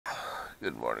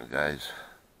Good morning, guys.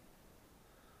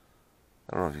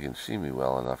 I don't know if you can see me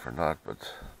well enough or not, but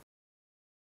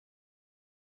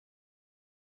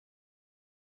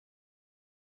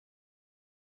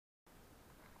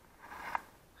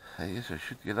I guess I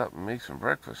should get up and make some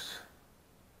breakfast.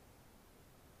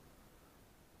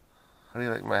 How do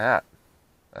you like my hat?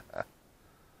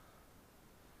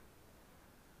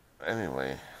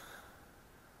 Anyway,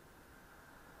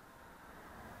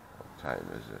 what time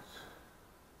is it?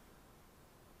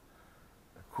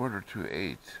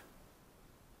 7:45.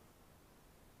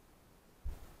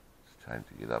 It's time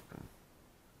to get up and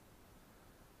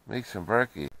make some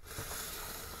brekkie.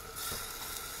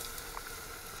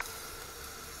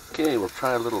 Okay, we'll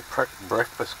try a little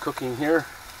breakfast cooking here.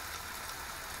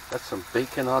 Got some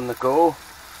bacon on the go.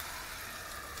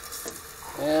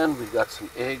 And we got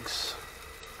some eggs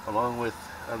along with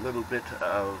a little bit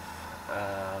of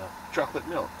chocolate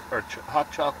milk, or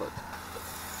hot chocolate.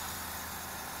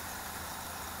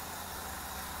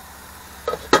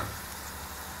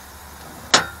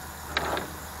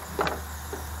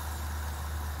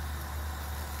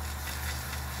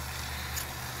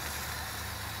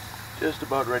 Just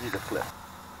about ready to flip.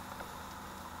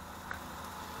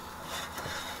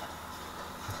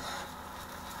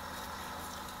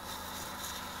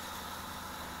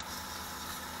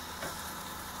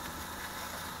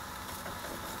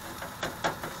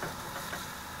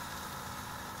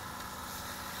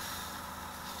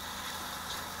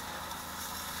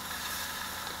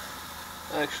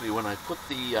 Actually, when I put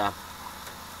the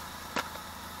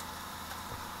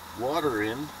water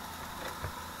in,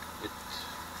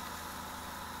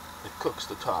 it cooks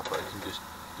the top. I can just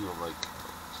do them like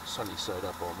sunny side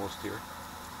up almost here.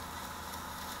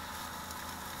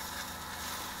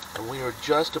 And we are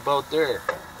just about there.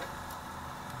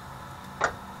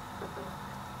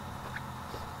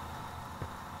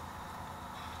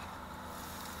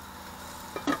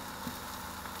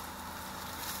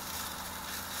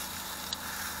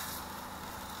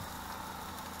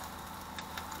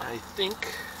 I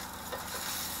think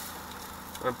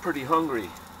I'm pretty hungry,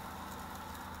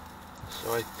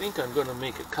 so I think I'm going to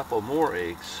make a couple more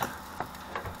eggs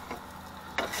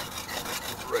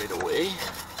right away.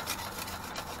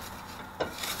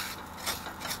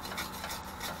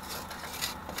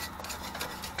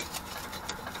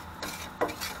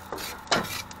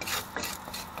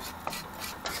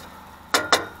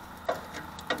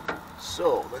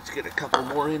 So let's get a couple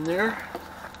more in there.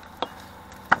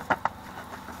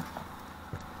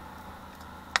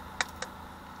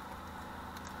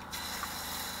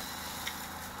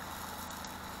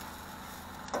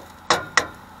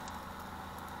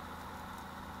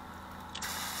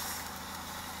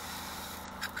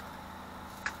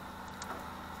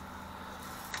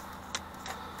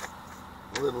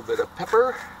 A little bit of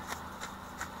pepper.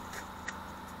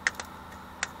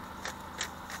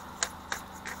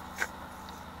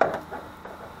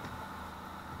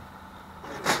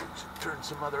 Turn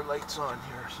some other lights on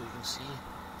here so you can see.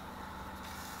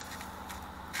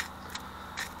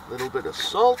 A little bit of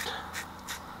salt.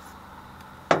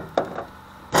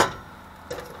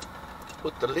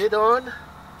 Put the lid on.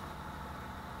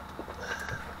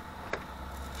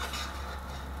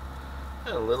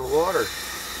 And a little water.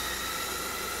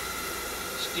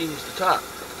 Steams the top.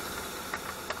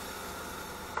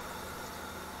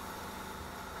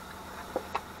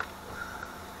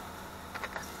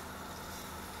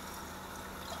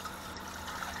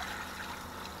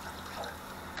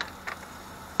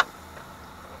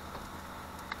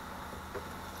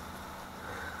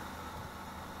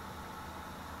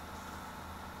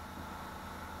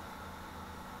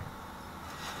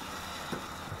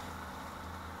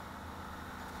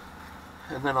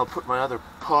 And then I'll put my other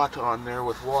pot on there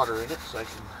with water in it so I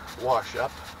can wash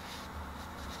up.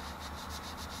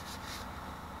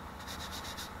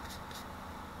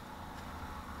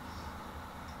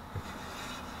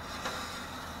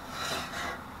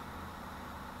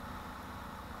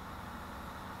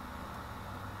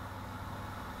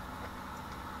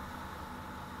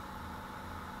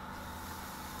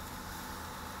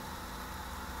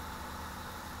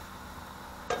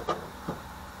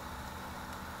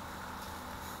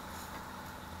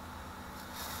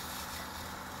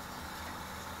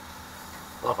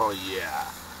 Oh yeah.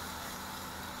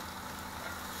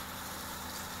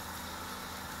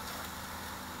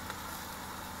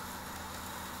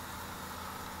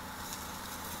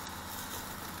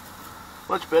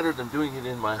 Much better than doing it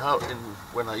in my house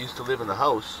when I used to live in the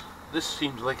house. This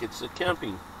seems like it's a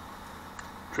camping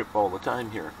trip all the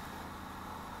time here.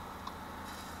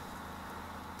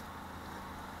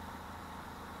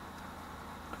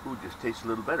 The food just tastes a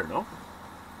little better, no?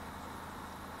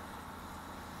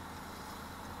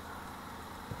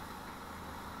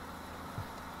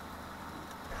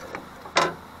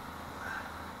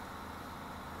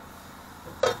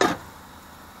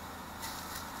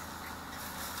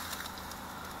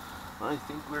 I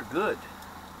think we're good.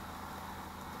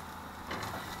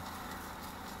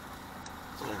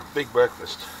 Big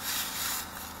breakfast.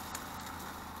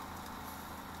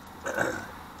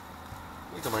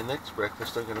 Look at my next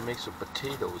breakfast. I'm going to make some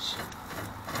potatoes.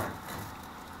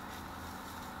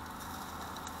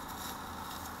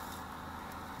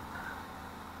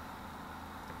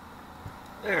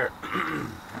 There.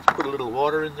 Put a little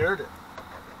water in there to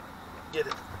get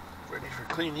it ready for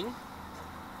cleaning.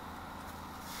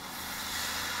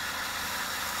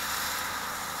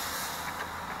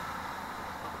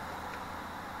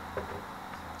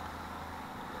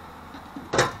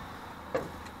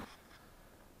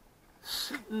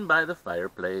 Sitting by the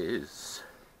fireplace.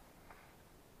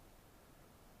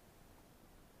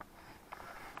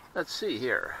 Let's see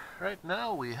here. Right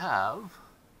now we have,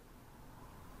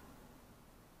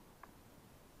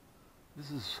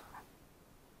 this is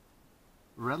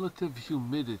relative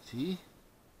humidity.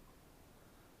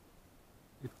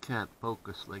 It can't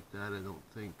focus like that, I don't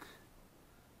think.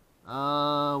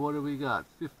 What do we got?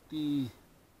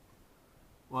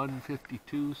 51,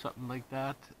 52, something like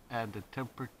that, and a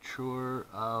temperature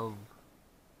of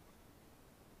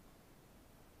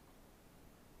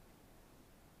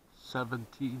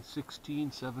 17,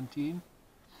 16, 17.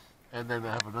 And then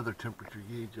I have another temperature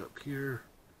gauge up here.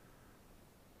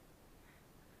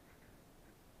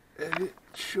 And it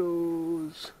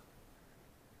shows,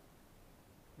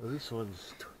 well, this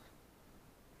one's,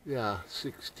 yeah,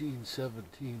 16,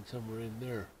 17, somewhere in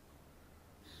there.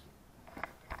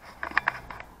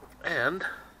 And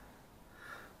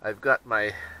I've got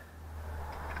my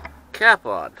cap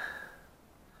on.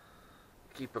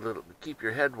 Keep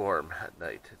your head warm at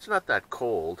night. It's not that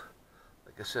cold.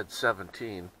 Like I said,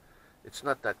 17. It's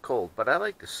not that cold, but I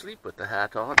like to sleep with the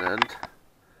hat on, and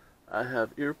I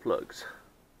have earplugs.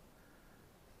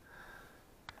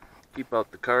 Keep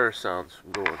out the car sounds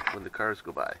from going when the cars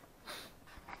go by.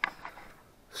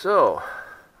 So,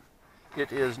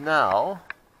 it is now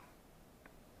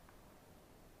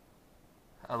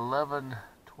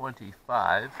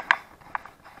 11:25,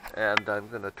 and I'm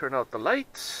going to turn out the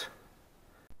lights.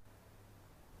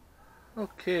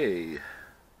 Okay,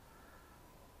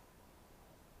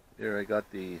 here I got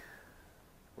the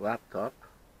laptop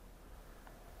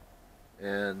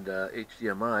and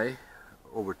HDMI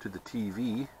over to the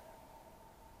TV,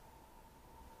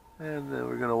 and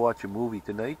we're going to watch a movie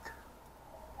tonight.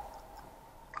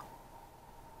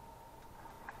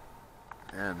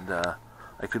 And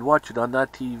I could watch it on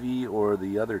that TV or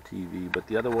the other TV, but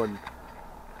the other one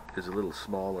is a little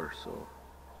smaller, so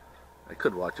I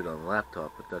could watch it on a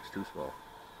laptop, but that's too small.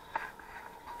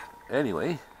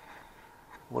 Anyway,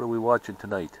 what are we watching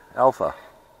tonight? Alpha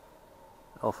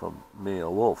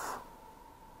male wolf.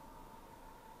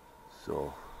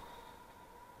 So